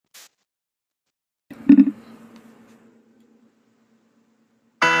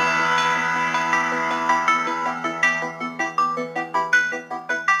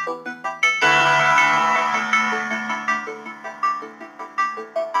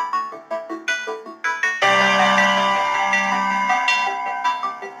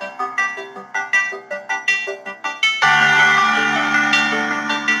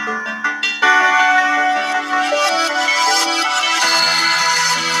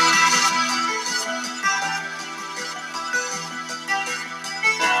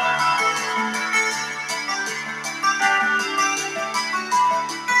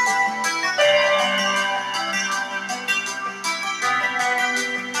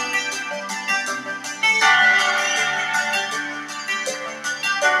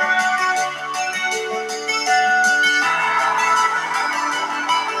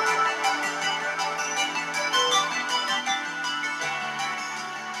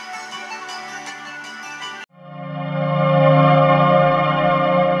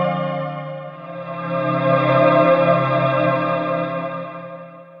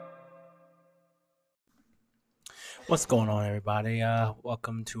What's going on, everybody?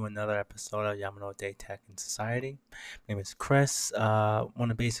 Welcome to another episode of Yamano Day Tech and Society. My name is Chris. Want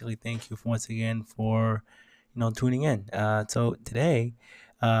to basically thank you once again for tuning in. So today,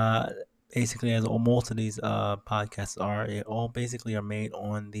 uh, basically, as all most of these podcasts are, it all basically are made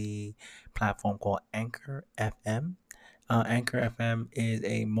on the platform called Anchor FM. Anchor FM is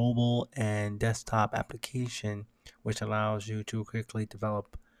a mobile and desktop application which allows you to quickly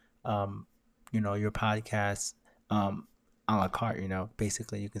develop, um, your podcast um, a la carte.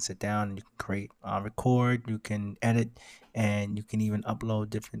 Basically, you can sit down and you can create, record, you can edit, and you can even upload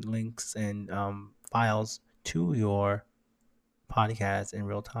different links and files to your podcast in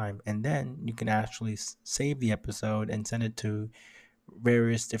real time. And then you can actually save the episode and send it to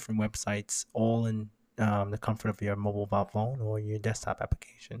various different websites, all in the comfort of your mobile phone or your desktop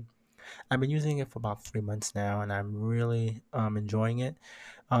application. I've been using it for about 3 months now, and I'm really enjoying it.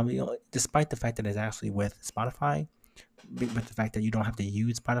 Despite the fact that it's actually with Spotify, but the fact that you don't have to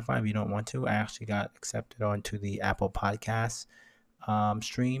use Spotify if you don't want to, I actually got accepted onto the Apple Podcasts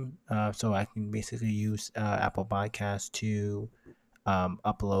stream, so I can basically use Apple Podcasts to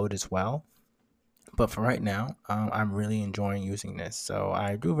upload as well. But for right now, I'm really enjoying using this. So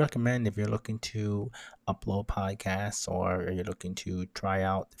I do recommend, if you're looking to upload podcasts or you're looking to try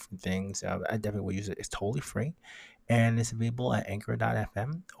out different things, I definitely will use it. It's totally free and it's available at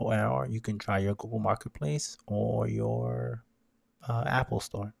anchor.fm, or you can try your Google Marketplace or your Apple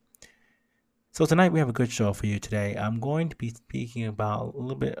Store. So tonight we have a good show for you today. I'm going to be speaking about a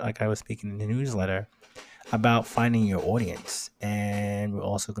little bit like I was speaking in the newsletter about finding your audience. And we're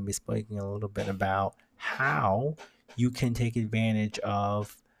also going to be speaking a little bit about how you can take advantage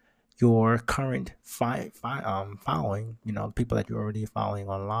of your current following, people that you're already following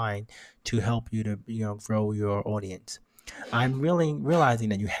online, to help you to, grow your audience. I'm really realizing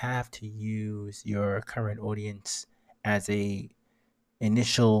that you have to use your current audience as a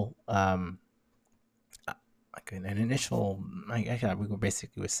initial like an initial, I guess we could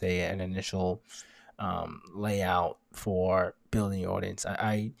basically would say an initial layout for building your audience.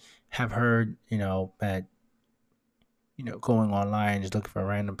 I have heard, that, going online just looking for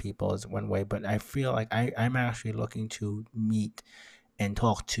random people is one way, but I feel like I'm actually looking to meet and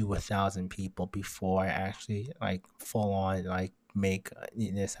talk to 1,000 people before I actually like full on like make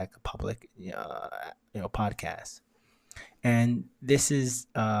this like a public, podcast. And this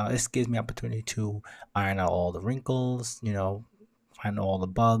gives me opportunity to iron out all the wrinkles, find all the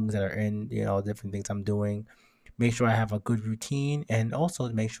bugs that are in, different things I'm doing, make sure I have a good routine, and also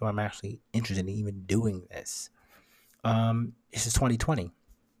to make sure I'm actually interested in even doing this. This is 2020,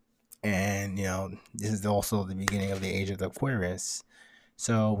 and this is also the beginning of the age of the Aquarius.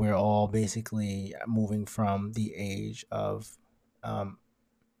 So we're all basically moving from the age of um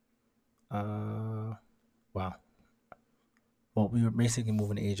uh wow well, we were basically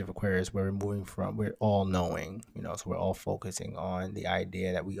moving the age of Aquarius, where we're all knowing, so we're all focusing on the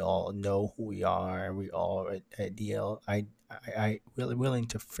idea that we all know who we are, and we all are ideal. I really willing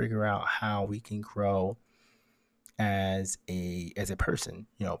to figure out how we can grow as a person,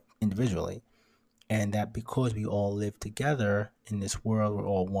 individually, and that because we all live together in this world, we're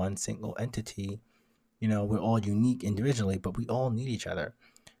all one single entity. We're all unique individually, but we all need each other.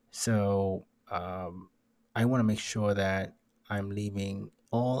 So I want to make sure that I'm leaving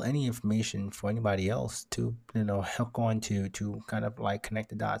any information for anybody else to hook on to kind of like connect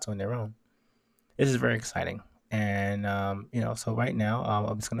the dots on their own. This is very exciting. And so right now,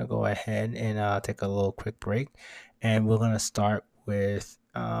 I'm just gonna go ahead and take a little quick break, and we're gonna start with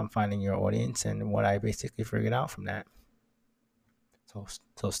finding your audience and what I basically figured out from that.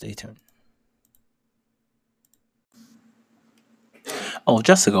 So stay tuned. Oh,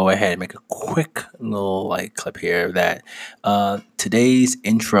 just to go ahead and make a quick little like clip here, that today's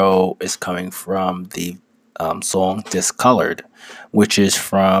intro is coming from the song "Discolored," which is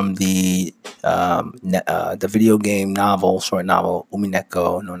from the video game short novel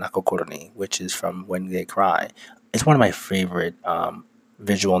Umineko no Nakokoroni, which is from When They Cry. It's one of my favorite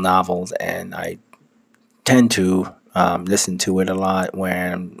visual novels, and I tend to listen to it a lot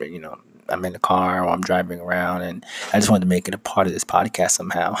when I'm in the car or I'm driving around, and I just wanted to make it a part of this podcast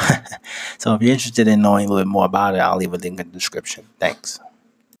somehow. So if you're interested in knowing a little bit more about it, I'll leave a link in the description. Thanks.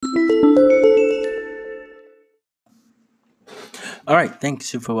 All right,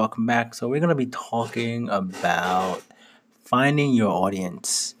 thanks you for welcome back. So we're gonna be talking about finding your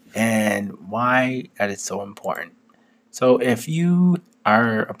audience and why that is so important. So if you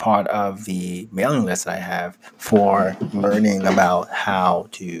are a part of the mailing list I have for learning about how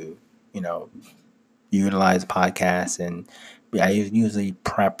to, utilize podcasts, and I usually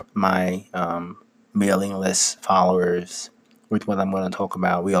prep my mailing list followers with what I'm going to talk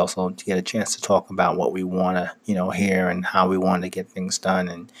about. We also get a chance to talk about what we want to, hear and how we want to get things done.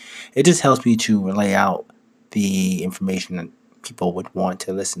 And it just helps me to lay out the information that people would want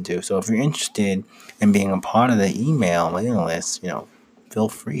to listen to. So if you're interested in being a part of the email mailing list, feel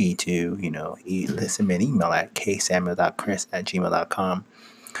free to, send me an email at ksamuel.chris@gmail.com.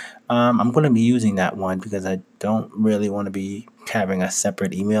 I'm going to be using that one because I don't really want to be having a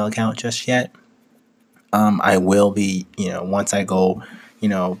separate email account just yet. I will be, once I go,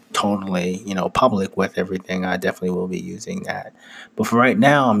 totally, public with everything, I definitely will be using that. But for right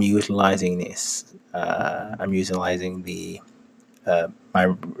now, I'm utilizing this. I'm utilizing my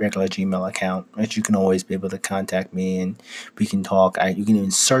regular Gmail account, which you can always be able to contact me and we can talk. You can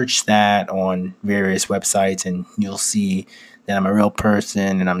even search that on various websites and you'll see that I'm a real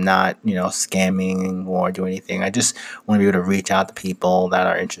person and I'm not, scamming or do anything. I just want to be able to reach out to people that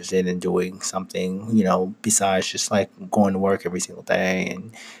are interested in doing something, besides just like going to work every single day,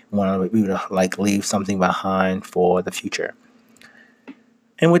 and want to be able to like leave something behind for the future.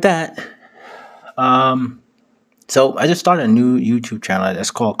 And with that, so I just started a new YouTube channel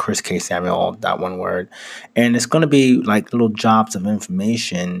that's called Chris K Samuel, that one word, and it's going to be like little jobs of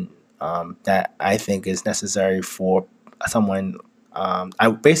information that I think is necessary for someone. I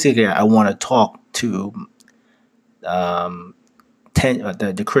want to talk to um,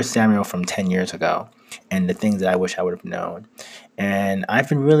 the Chris Samuel from 10 years ago, and the things that I wish I would have known. And I've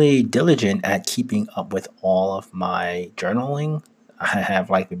been really diligent at keeping up with all of my journaling. I have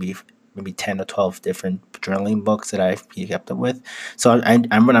like maybe 10 or 12 different journaling books that I've kept up with. So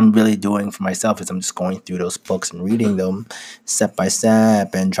I'm what I'm really doing for myself is I'm just going through those books and reading them step by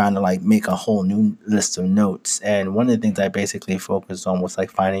step and trying to like make a whole new list of notes. And one of the things I basically focused on was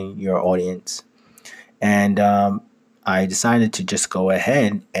like finding your audience. And I decided to just go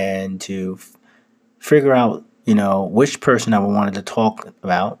ahead and to figure out, which person I wanted to talk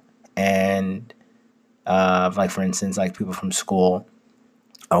about. And like, for instance, like people from school,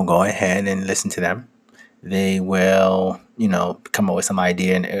 I'll go ahead and listen to them. They will, come up with some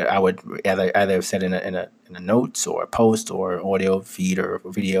idea, and I would either set in a notes or a post or audio feed or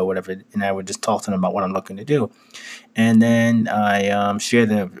video, whatever, and I would just talk to them about what I'm looking to do. And then I share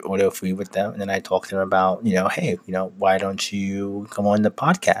the audio feed with them, and then I talk to them about, hey, why don't you come on the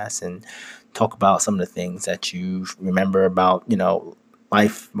podcast and talk about some of the things that you remember about,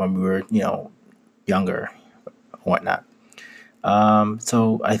 life when we were, younger, whatnot.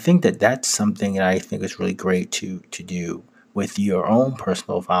 So I think that that's something that I think is really great to do with your own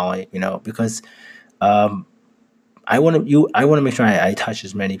personal following, because um, I want to make sure I touch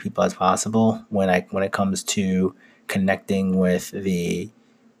as many people as possible when it comes to connecting with the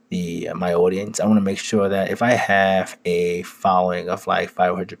my audience. I want to make sure that if I have a following of like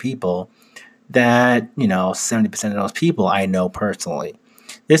 500 people, that 70% of those people I know personally.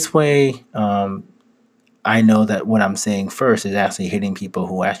 This way, I know that what I'm saying first is actually hitting people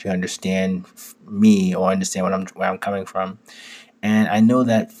who actually understand me or understand where I'm coming from. And I know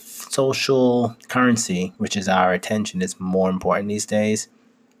that social currency, which is our attention, is more important these days.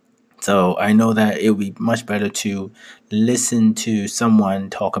 So I know that it would be much better to listen to someone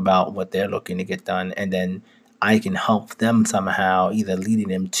talk about what they're looking to get done, and then I can help them somehow, either leading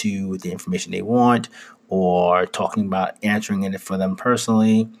them to the information they want, or talking about answering it for them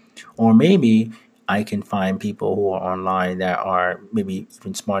personally, or maybe I can find people who are online that are maybe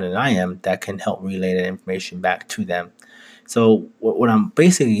even smarter than I am that can help relay that information back to them. So what I'm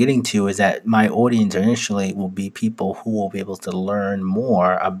basically getting to is that my audience initially will be people who will be able to learn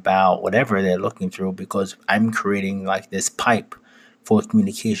more about whatever they're looking through, because I'm creating like this pipe for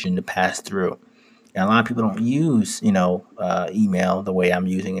communication to pass through. And a lot of people don't use, email the way I'm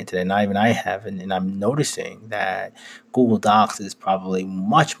using it today. Not even I have, and I'm noticing that Google Docs is probably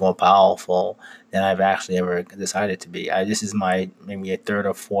much more powerful than I've actually ever decided to be. This is my maybe a third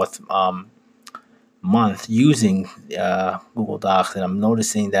or fourth month using Google Docs, and I'm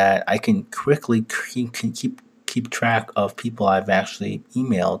noticing that I can quickly keep track of people I've actually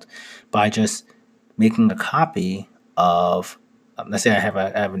emailed by just making a copy of. Let's say I have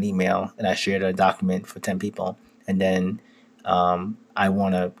an email and I shared a document for 10 people, and then I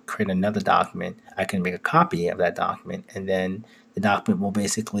want to create another document. I can make a copy of that document, and then the document will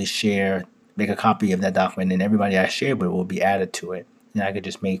basically make a copy of that document, and everybody I shared with will be added to it. And I could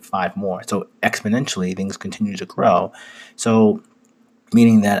just make 5 more. So exponentially, things continue to grow. So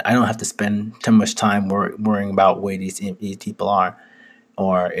meaning that I don't have to spend too much time worrying about where these people are,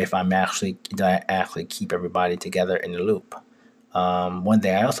 or if I'm actually, do I actually keep everybody together in the loop. One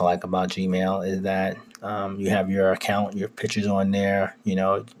thing I also like about Gmail is that you have your account, your pictures on there.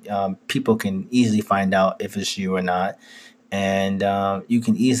 People can easily find out if it's you or not, and you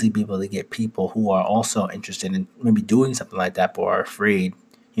can easily be able to get people who are also interested in maybe doing something like that but are afraid.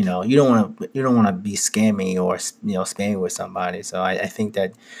 You don't want to be scammy or spammy with somebody. So I think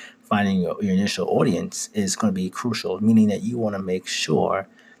that finding your initial audience is going to be crucial, meaning that you want to make sure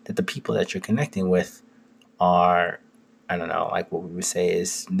that the people that you're connecting with are, I don't know, like what we would say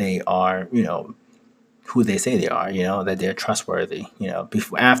is they are, who they say they are, that they're trustworthy.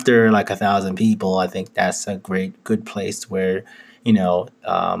 Before, after like 1,000 people, I think that's a good place where, you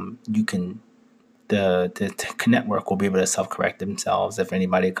can, the network will be able to self-correct themselves if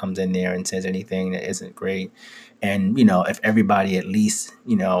anybody comes in there and says anything that isn't great. And, if everybody at least,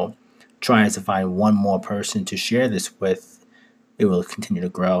 tries to find one more person to share this with, it will continue to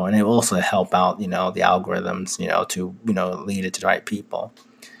grow, and it will also help out, the algorithms, to, lead it to the right people.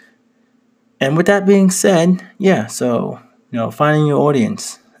 And with that being said, yeah, so, finding your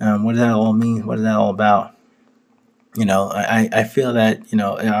audience, what does that all mean? What is that all about? I feel that, there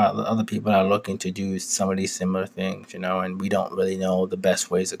are other people that are looking to do some of these similar things, and we don't really know the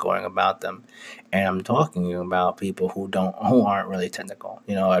best ways of going about them. And I'm talking about people who aren't really technical.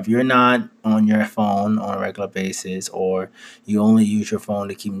 If you're not on your phone on a regular basis, or you only use your phone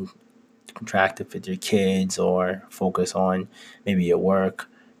to keep contracted with your kids or focus on maybe your work,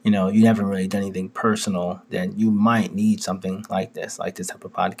 you haven't really done anything personal, then you might need something like this type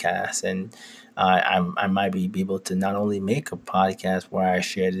of podcast. And I might be able to not only make a podcast where I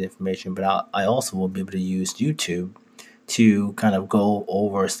share the information, but I also will be able to use YouTube to kind of go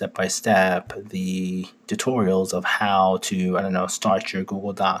over step by step the tutorials of how to, I don't know, start your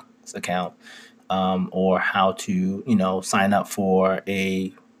Google Docs account, or how to, sign up for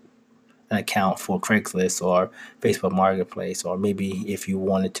an account for Craigslist or Facebook Marketplace, or maybe if you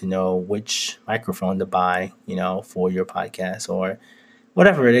wanted to know which microphone to buy, for your podcast, or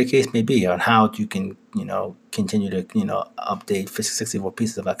whatever the case may be, on how you can, continue to, update 64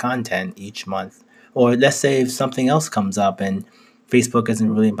 pieces of content each month. Or let's say if something else comes up and Facebook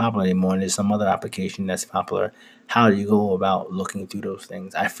isn't really popular anymore and there's some other application that's popular, how do you go about looking through those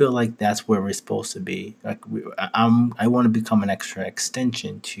things? I feel like that's where we're supposed to be. Like I want to become an extra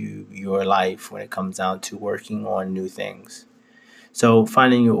extension to your life when it comes down to working on new things. So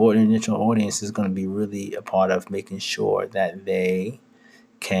finding your initial audience is going to be really a part of making sure that they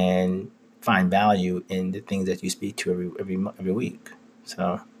can find value in the things that you speak to every week.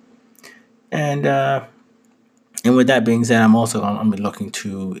 So, and and with that being said, I'm looking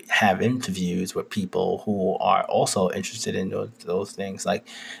to have interviews with people who are also interested in those things. Like,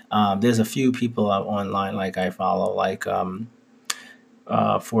 there's a few people out online like I follow. Like,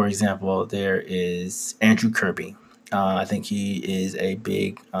 for example, there is Andrew Kirby. I think he is a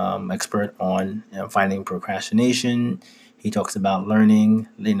big expert on, fighting procrastination. He talks about learning,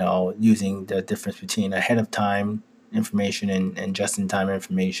 using the difference between ahead of time information and just in time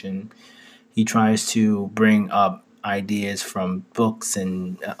information. He tries to bring up ideas from books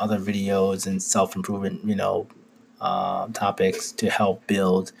and other videos and self improvement, topics to help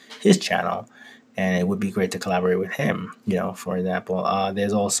build his channel. And it would be great to collaborate with him. For example,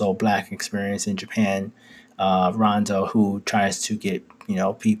 there's also Black Experience in Japan, Ronzo, who tries to get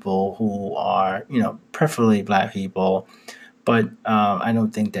people who are preferably Black people, but I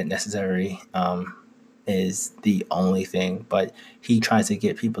don't think that necessarily is the only thing. But he tries to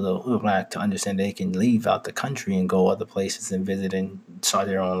get people who are Black to understand they can leave out the country and go other places and visit and start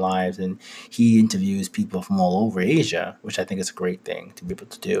their own lives. And he interviews people from all over Asia, which I think is a great thing to be able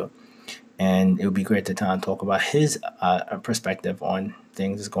to do. And it would be great to talk about his perspective on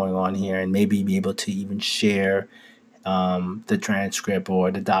things that's going on here, and maybe be able to even share the transcript or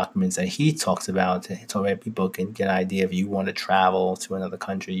the documents that he talks about, so that people can get an idea. If you want to travel to another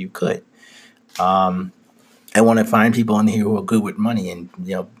country, you could. I want to find people in here who are good with money and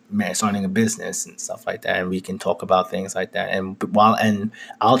starting a business and stuff like that, and we can talk about things like that. And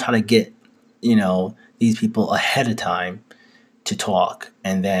I'll try to get these people ahead of time to talk,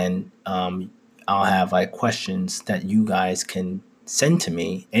 and then I'll have like questions that you guys can send to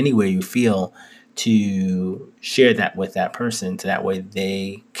me anywhere you feel to share that with that person, so that way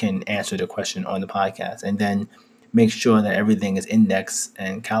they can answer the question on the podcast, and then make sure that everything is indexed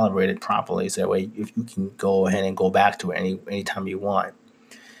and calibrated properly, so that way if you can go ahead and go back to it anytime you want.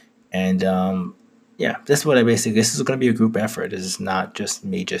 And yeah, this is going to be a group effort. This is not just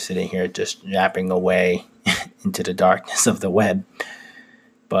me just sitting here just yapping away into the darkness of the web.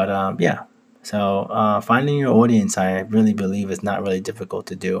 But yeah, so finding your audience, I really believe, is not really difficult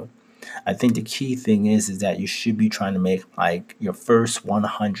to do. I think the key thing is that you should be trying to make like your first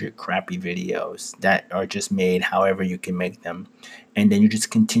 100 crappy videos that are just made however you can make them, and then you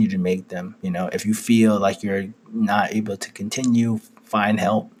just continue to make them. If you feel like you're not able to continue, find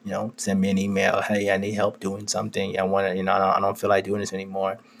help. Send me an email. Hey, I need help doing something. I want to. I don't feel like doing this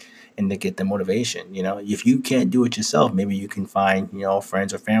anymore, and to get the motivation. If you can't do it yourself, maybe you can find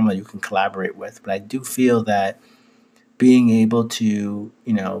friends or family you can collaborate with. But I do feel that being able to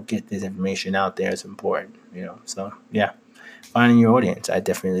get this information out there is important. So yeah, finding your audience, I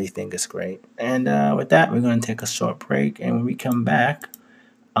definitely think is great. And with that, we're going to take a short break, and when we come back,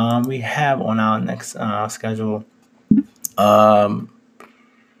 we have on our next schedule. Um,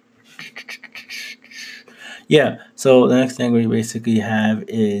 yeah, so the next thing we basically have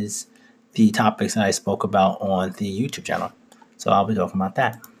is the topics that I spoke about on the YouTube channel. So I'll be talking about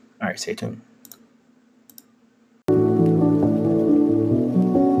that. All right, stay tuned.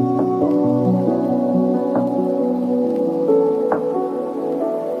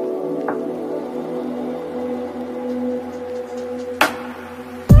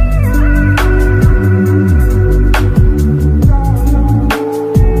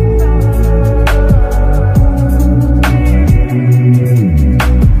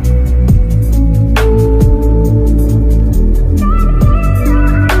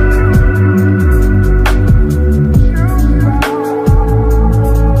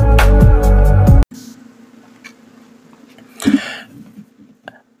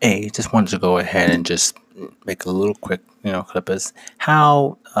 Hey, just wanted to go ahead and just make a little quick, clip as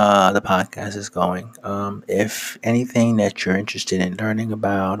how the podcast is going. If anything that you're interested in learning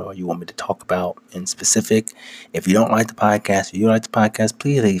about or you want me to talk about in specific, if you don't like the podcast, if you like the podcast,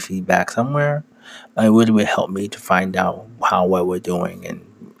 please leave feedback somewhere. It really would help me to find out how well we're doing and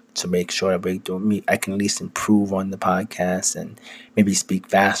to make sure that I can at least improve on the podcast and maybe speak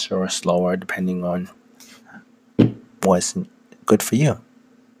faster or slower depending on what's good for you.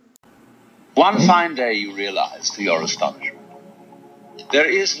 One fine day you realize, to your astonishment, there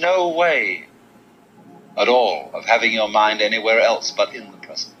is no way at all of having your mind anywhere else but in the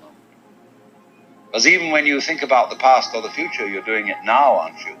present moment. Because even when you think about the past or the future, you're doing it now,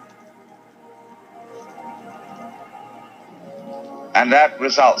 aren't you? And that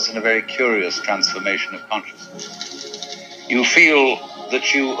results in a very curious transformation of consciousness. You feel that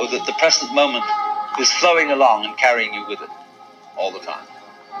the present moment is flowing along and carrying you with it all the time.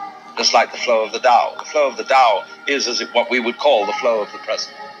 Just like the flow of the Tao. The flow of the Tao is what we would call the flow of the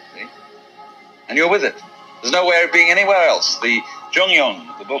present. See? And you're with it. There's no way of being anywhere else. The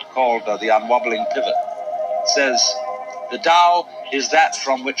Zhongyun, the book called The Unwobbling Pivot, says the Tao is that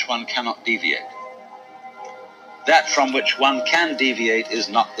from which one cannot deviate. That from which one can deviate is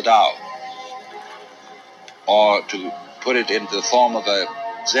not the Tao. Or to put it into the form of a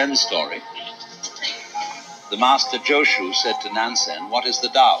Zen story, the master Joshu said to Nansen, "What is the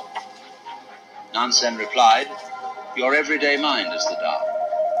Tao?" Nansen replied, "Your everyday mind is the Tao."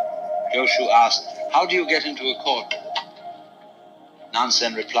 Joshu asked, "How do you get into a chord?"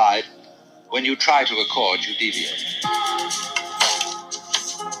 Nansen replied, "When you try to accord, you deviate."